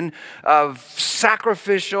communion of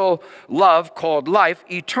sacrificial love called life,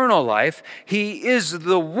 eternal life. He is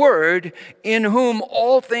the Word in whom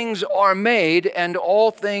all things are made and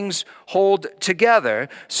all things hold together.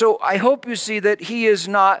 So I hope you see that he is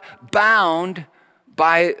not bound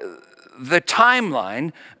by the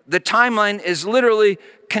timeline. The timeline is literally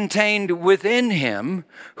contained within him,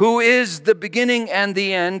 who is the beginning and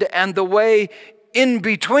the end and the way in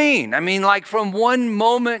between. I mean, like from one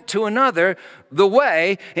moment to another, the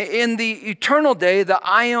way in the eternal day, the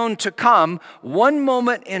ion to come, one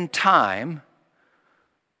moment in time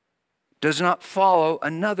does not follow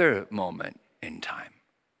another moment in time.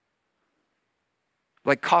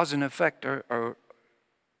 Like cause and effect are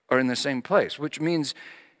in the same place, which means,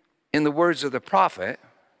 in the words of the prophet,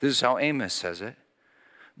 this is how Amos says it,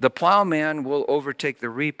 the plowman will overtake the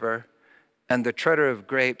reaper, and the treader of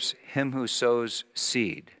grapes, him who sows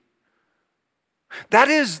seed. That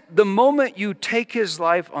is, the moment you take his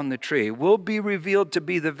life on the tree will be revealed to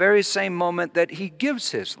be the very same moment that he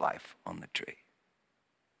gives his life on the tree.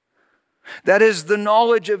 That is, the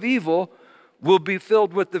knowledge of evil will be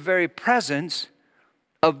filled with the very presence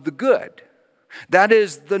of the good. That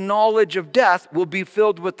is, the knowledge of death will be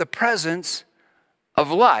filled with the presence of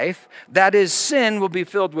life. That is, sin will be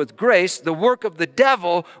filled with grace. The work of the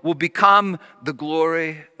devil will become the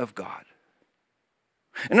glory of God.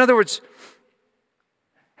 In other words,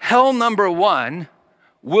 hell number one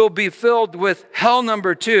will be filled with hell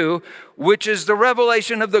number two, which is the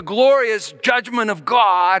revelation of the glorious judgment of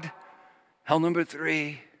God. Hell number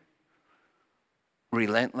three,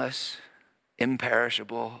 relentless,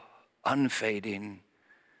 imperishable, unfading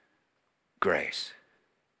grace.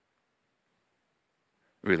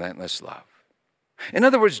 Relentless love. In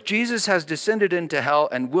other words, Jesus has descended into hell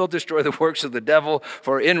and will destroy the works of the devil,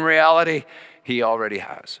 for in reality, he already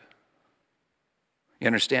has. You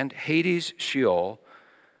understand? Hades, Sheol,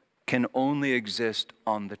 can only exist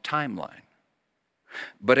on the timeline.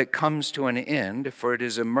 But it comes to an end, for it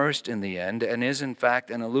is immersed in the end and is in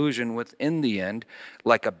fact an illusion within the end,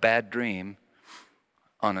 like a bad dream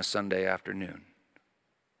on a Sunday afternoon.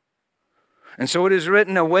 And so it is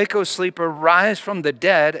written, awake, O sleeper, rise from the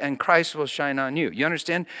dead, and Christ will shine on you. You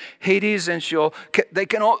understand? Hades and Sheol,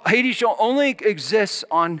 Hades, Sheol only exists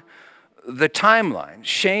on the timeline.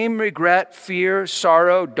 Shame, regret, fear,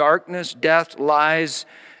 sorrow, darkness, death, lies,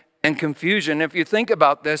 and confusion. If you think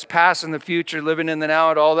about this, past and the future, living in the now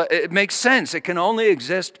and all that, it makes sense. It can only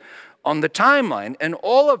exist on the timeline, and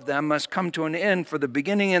all of them must come to an end, for the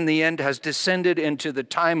beginning and the end has descended into the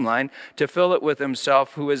timeline to fill it with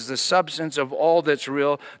himself, who is the substance of all that's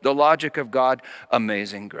real, the logic of God,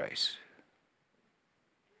 amazing grace.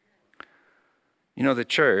 You know, the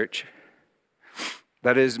church,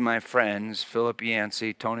 that is my friends, Philip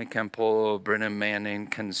Yancey, Tony Campolo, Brennan Manning,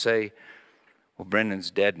 can say, well, Brendan's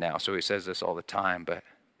dead now, so he says this all the time, but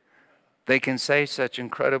they can say such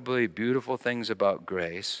incredibly beautiful things about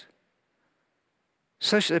grace,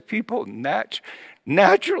 such that people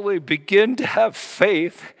naturally begin to have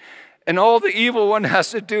faith, and all the evil one has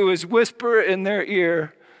to do is whisper in their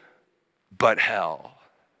ear, but hell.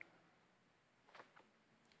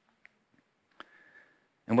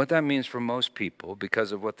 And what that means for most people,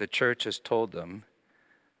 because of what the church has told them,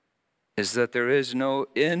 is that there is no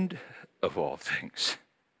end of all things.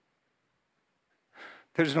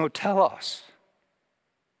 There's no telos.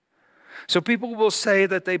 So people will say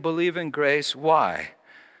that they believe in grace. Why?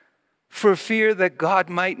 For fear that God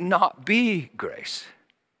might not be grace.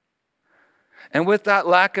 And with that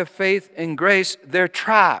lack of faith in grace, they're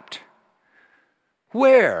trapped.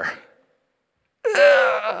 Where?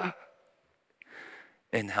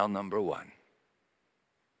 In hell number one.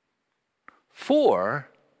 For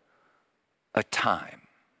a time.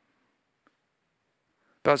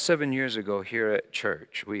 About 7 years ago here at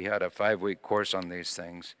church, we had a 5-week course on these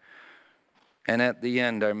things. And at the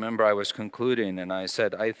end, I remember I was concluding, and I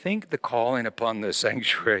said, I think the calling upon the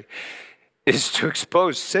sanctuary is to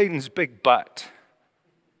expose Satan's big butt,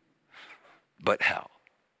 but hell.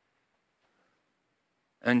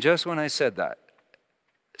 And just when I said that,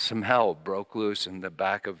 some hell broke loose in the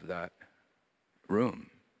back of that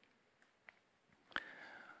room.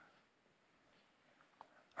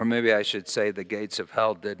 Or maybe I should say the gates of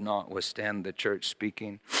hell did not withstand the church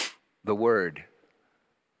speaking the word.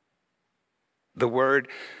 The word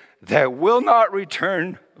that will not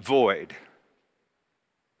return void.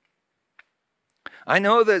 I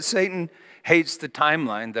know that Satan hates the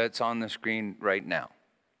timeline that's on the screen right now.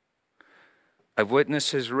 I've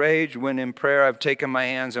witnessed his rage when in prayer I've taken my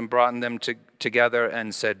hands and brought them together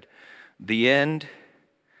and said, the end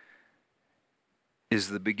is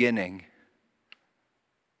the beginning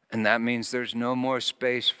And that means there's no more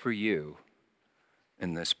space for you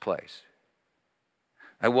in this place.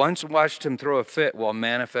 I once watched him throw a fit while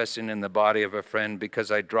manifesting in the body of a friend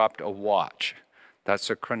because I dropped a watch.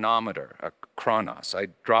 That's a chronometer, a chronos. I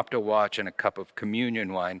dropped a watch in a cup of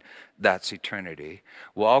communion wine. That's eternity.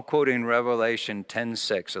 While quoting Revelation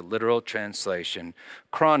 10:6, a literal translation,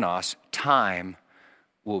 chronos, time,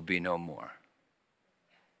 will be no more.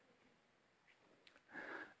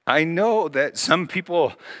 I know that some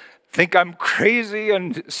people think I'm crazy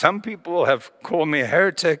and some people have called me a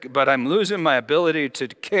heretic, but I'm losing my ability to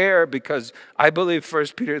care because I believe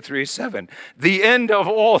 1 Peter 3:7. The end of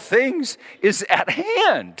all things is at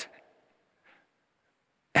hand.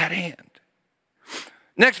 At hand.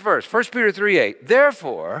 Next verse, 1 Peter 3:8.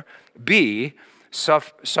 Therefore, be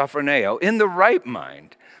sophroneo, in the right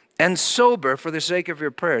mind, and sober for the sake of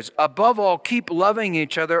your prayers. Above all, keep loving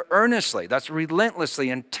each other earnestly. That's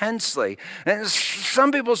relentlessly, intensely. And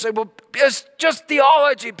some people say, well, it's just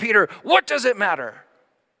theology, Peter. What does it matter?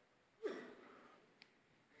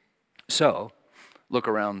 So, look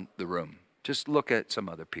around the room. Just look at some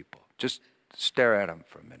other people. Just stare at them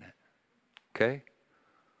for a minute. Okay?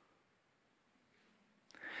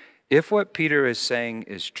 If what Peter is saying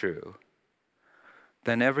is true,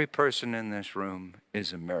 then every person in this room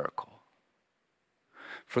is a miracle.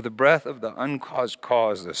 For the breath of the uncaused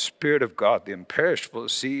cause, the Spirit of God, the imperishable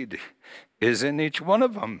seed, is in each one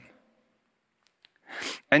of them.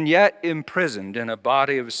 And yet imprisoned in a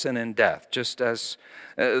body of sin and death, just as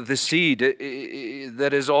the seed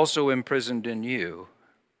that is also imprisoned in you.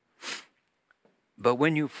 But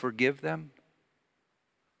when you forgive them,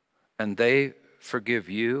 and they forgive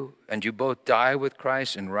you, and you both die with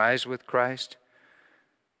Christ and rise with Christ,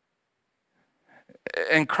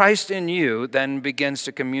 and Christ in you then begins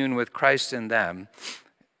to commune with Christ in them,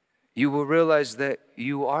 you will realize that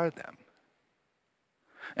you are them.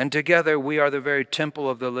 And together we are the very temple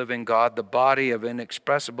of the living God, the body of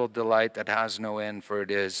inexpressible delight that has no end, for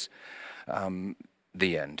it is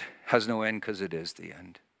the end. Has no end because it is the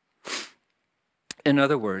end. In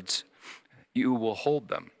other words, you will hold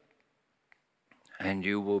them, and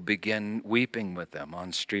you will begin weeping with them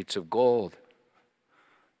on streets of gold.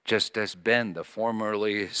 Just as Ben, the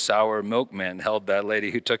formerly sour milkman, held that lady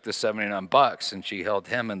who took the $79, and she held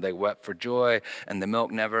him, and they wept for joy, and the milk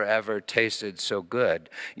never ever tasted so good.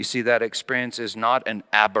 You see, that experience is not an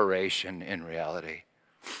aberration in reality.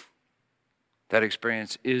 That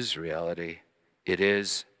experience is reality. It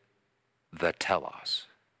is the telos.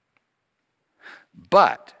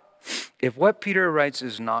 But if what Peter writes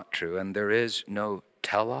is not true, and there is no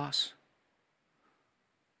telos,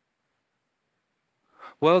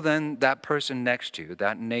 well, then that person next to you,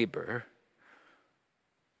 that neighbor,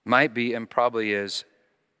 might be and probably is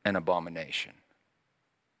an abomination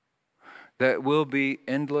that will be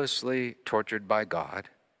endlessly tortured by God,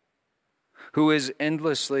 who is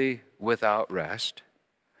endlessly without rest,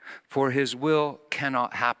 for his will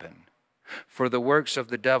cannot happen. For the works of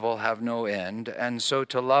the devil have no end, and so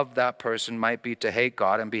to love that person might be to hate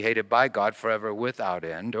God and be hated by God forever without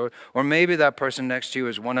end. Or maybe that person next to you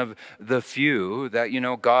is one of the few that,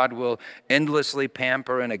 God will endlessly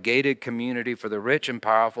pamper in a gated community for the rich and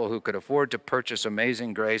powerful who could afford to purchase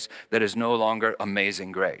amazing grace that is no longer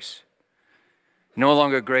amazing grace. No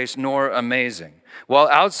longer grace nor amazing. While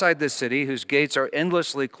outside the city, whose gates are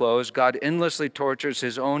endlessly closed, God endlessly tortures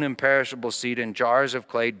his own imperishable seed in jars of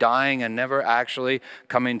clay, dying and never actually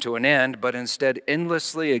coming to an end, but instead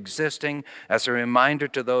endlessly existing as a reminder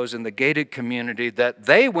to those in the gated community that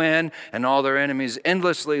they win and all their enemies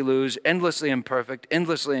endlessly lose, endlessly imperfect,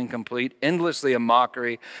 endlessly incomplete, endlessly a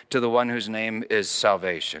mockery to the one whose name is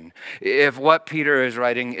salvation. If what Peter is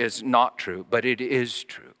writing is not true, but it is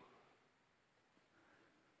true,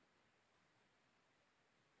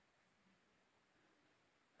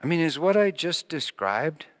 is what I just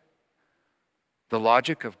described the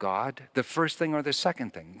logic of God, the first thing or the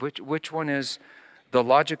second thing? Which one is the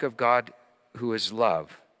logic of God who is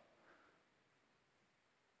love?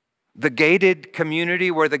 The gated community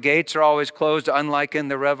where the gates are always closed, unlike in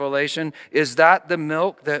the Revelation, is that the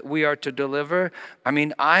milk that we are to deliver?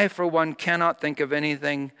 I, for one, cannot think of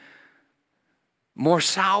anything more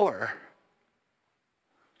sour.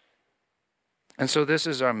 And so this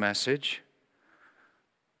is our message.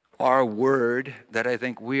 Our word that I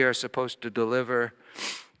think we are supposed to deliver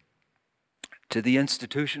to the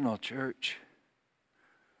institutional church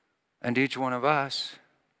and each one of us.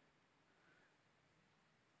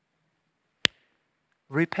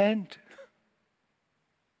 Repent.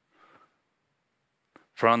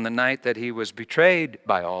 For on the night that he was betrayed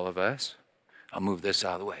by all of us, I'll move this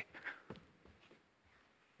out of the way.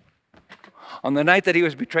 On the night that he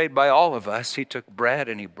was betrayed by all of us, he took bread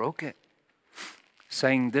and he broke it,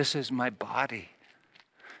 saying, "This is my body.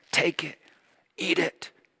 Take it, eat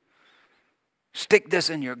it. Stick this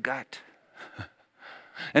in your gut."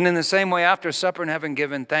 And in the same way, after supper and having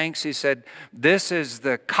given thanks, he said, "This is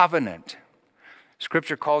the covenant."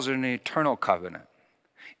 Scripture calls it an eternal covenant.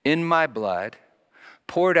 "In my blood,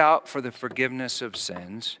 poured out for the forgiveness of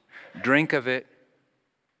sins. Drink of it,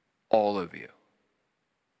 all of you.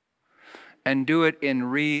 And do it in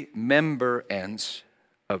remembrance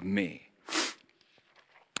of me.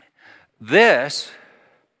 This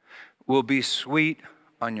will be sweet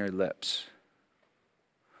on your lips."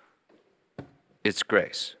 It's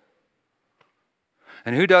grace.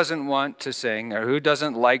 And who doesn't want to sing, or who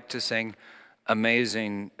doesn't like to sing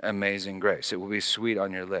Amazing, Amazing Grace? It will be sweet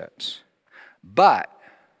on your lips. But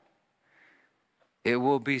it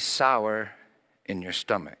will be sour in your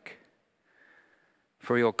stomach.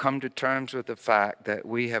 For you'll come to terms with the fact that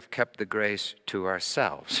we have kept the grace to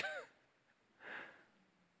ourselves,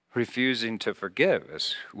 refusing to forgive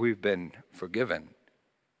as we've been forgiven.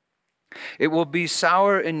 It will be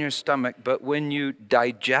sour in your stomach, but when you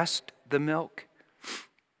digest the milk,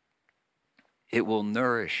 it will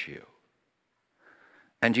nourish you.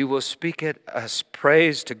 And you will speak it as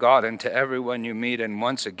praise to God and to everyone you meet. And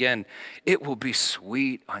once again, it will be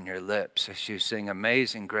sweet on your lips as you sing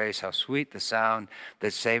Amazing Grace. How sweet the sound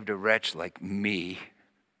that saved a wretch like me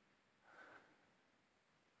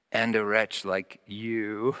and a wretch like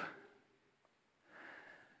you,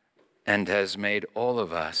 and has made all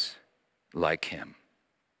of us like him.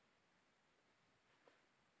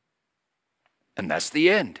 And that's the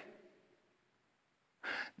end.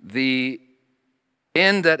 The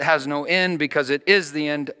end that has no end, because it is the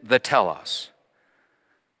end, the telos.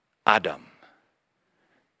 Adam,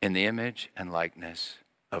 in the image and likeness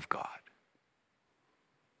of God.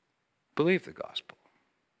 Believe the gospel.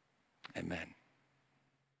 Amen.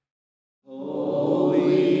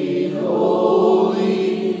 Holy,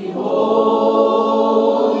 holy, holy,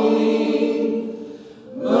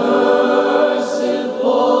 merciful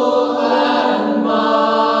and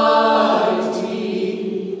mighty,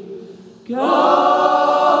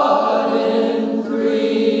 God in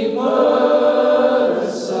three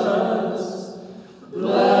persons,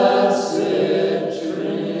 blessed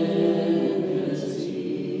Trinity.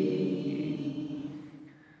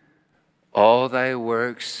 All thy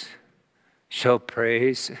works shall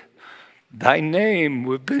praise thy name.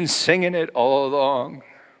 We've been singing it all along.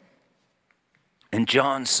 And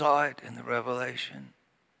John saw it in the Revelation.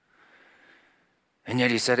 And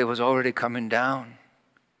yet he said it was already coming down.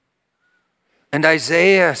 And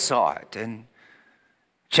Isaiah saw it in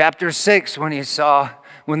chapter 6 when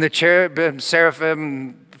the cherubim,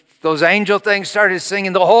 seraphim, those angel things started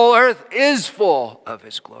singing, the whole earth is full of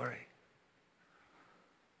his glory.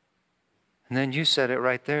 And then you said it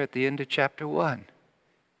right there at the end of chapter 1.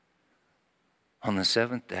 On the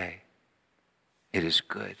seventh day, it is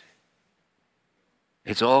good.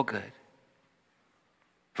 It's all good.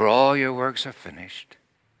 For all your works are finished.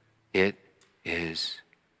 It is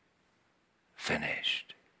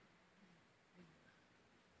finished.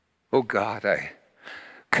 Oh God, I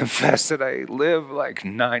confess that I live like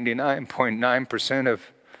 99.9% of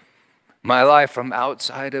my life from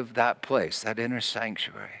outside of that place, that inner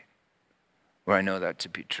sanctuary, where I know that to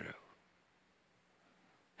be true.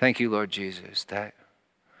 Thank you, Lord Jesus, that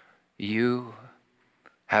you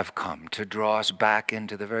have come to draw us back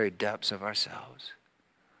into the very depths of ourselves,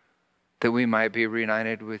 that we might be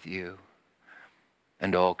reunited with you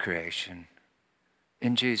and all creation.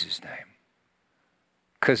 In Jesus' name.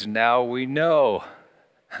 Because now we know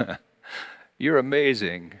you're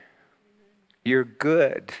amazing. You're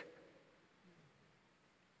good.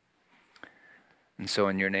 And so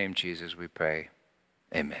in your name, Jesus, we pray.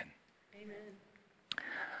 Amen.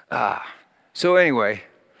 So anyway,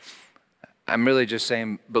 I'm really just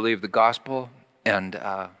saying believe the gospel. And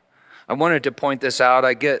I wanted to point this out.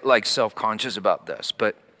 I get like self-conscious about this.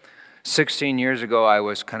 But 16 years ago, I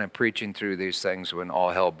was kind of preaching through these things when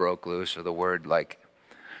all hell broke loose, or the word like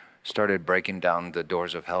started breaking down the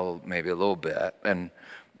doors of hell maybe a little bit. And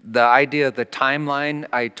the idea of the timeline,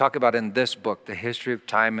 I talk about in this book, The History of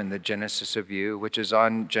Time and the Genesis of You, which is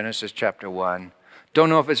on Genesis chapter 1. Don't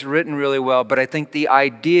know if it's written really well, but I think the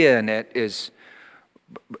idea in it is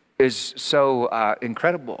so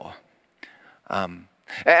incredible. And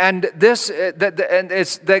it's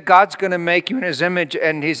that God's going to make you in his image,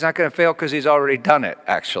 and he's not going to fail because he's already done it,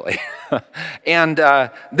 actually. And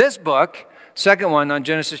this book, second one on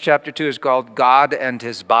Genesis chapter 2, is called God and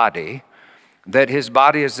His Body. that his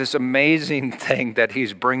body is this amazing thing that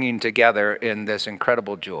he's bringing together in this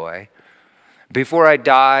incredible joy. Before I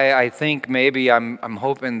die, I think maybe I'm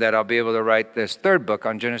hoping that I'll be able to write this third book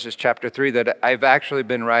on Genesis chapter 3 that I've actually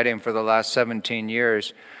been writing for the last 17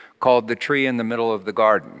 years, called The Tree in the Middle of the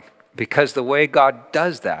Garden. Because the way God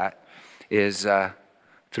does that is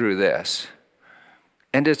through this.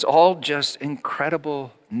 And it's all just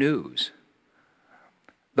incredible news.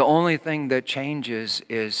 The only thing that changes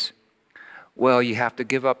is, well, you have to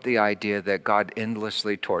give up the idea that God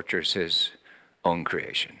endlessly tortures his own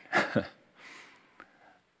creation.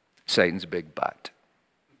 Satan's a big butt.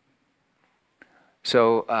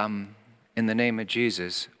 So, in the name of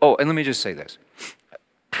Jesus, and let me just say this.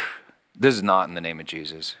 This is not in the name of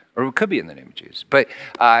Jesus, or it could be in the name of Jesus. But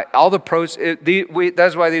all the pros,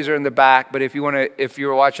 that's why these are in the back. But if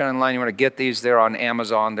you're watching online, you want to get these, they're on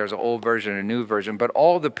Amazon. There's an old version and a new version. But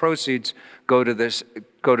all the proceeds go to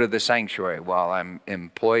the sanctuary while I'm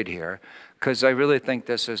employed here, because I really think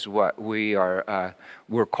this is what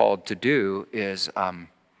we're called to do, is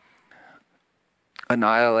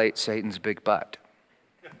annihilate Satan's big butt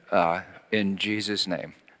in Jesus'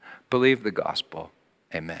 name. Believe the gospel.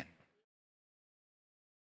 Amen.